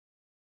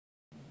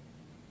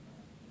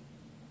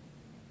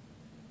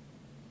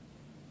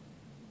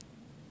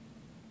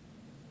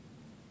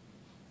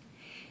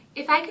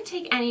If I could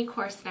take any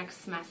course next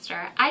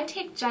semester, I'd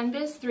take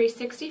GenBiz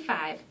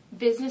 365,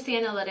 Business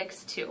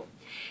Analytics 2.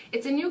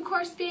 It's a new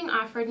course being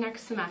offered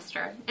next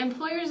semester.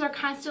 Employers are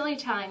constantly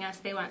telling us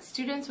they want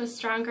students with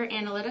stronger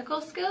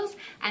analytical skills,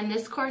 and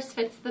this course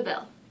fits the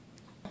bill.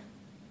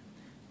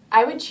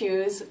 I would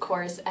choose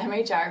course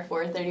MHR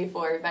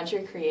 434,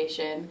 Venture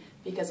Creation,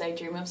 because I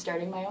dream of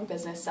starting my own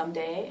business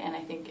someday, and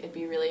I think it'd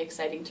be really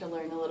exciting to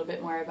learn a little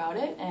bit more about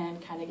it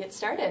and kind of get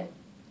started.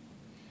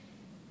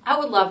 I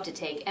would love to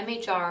take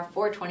MHR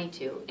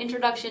 422,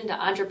 Introduction to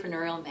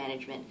Entrepreneurial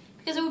Management,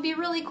 because it would be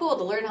really cool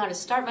to learn how to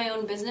start my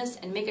own business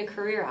and make a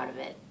career out of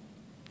it.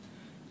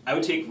 I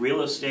would take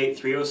Real Estate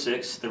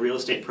 306, the real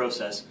estate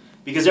process,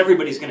 because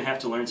everybody's going to have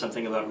to learn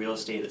something about real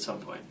estate at some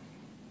point.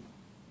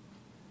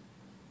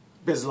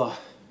 Biz Law,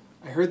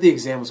 I heard the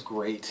exam was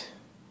great.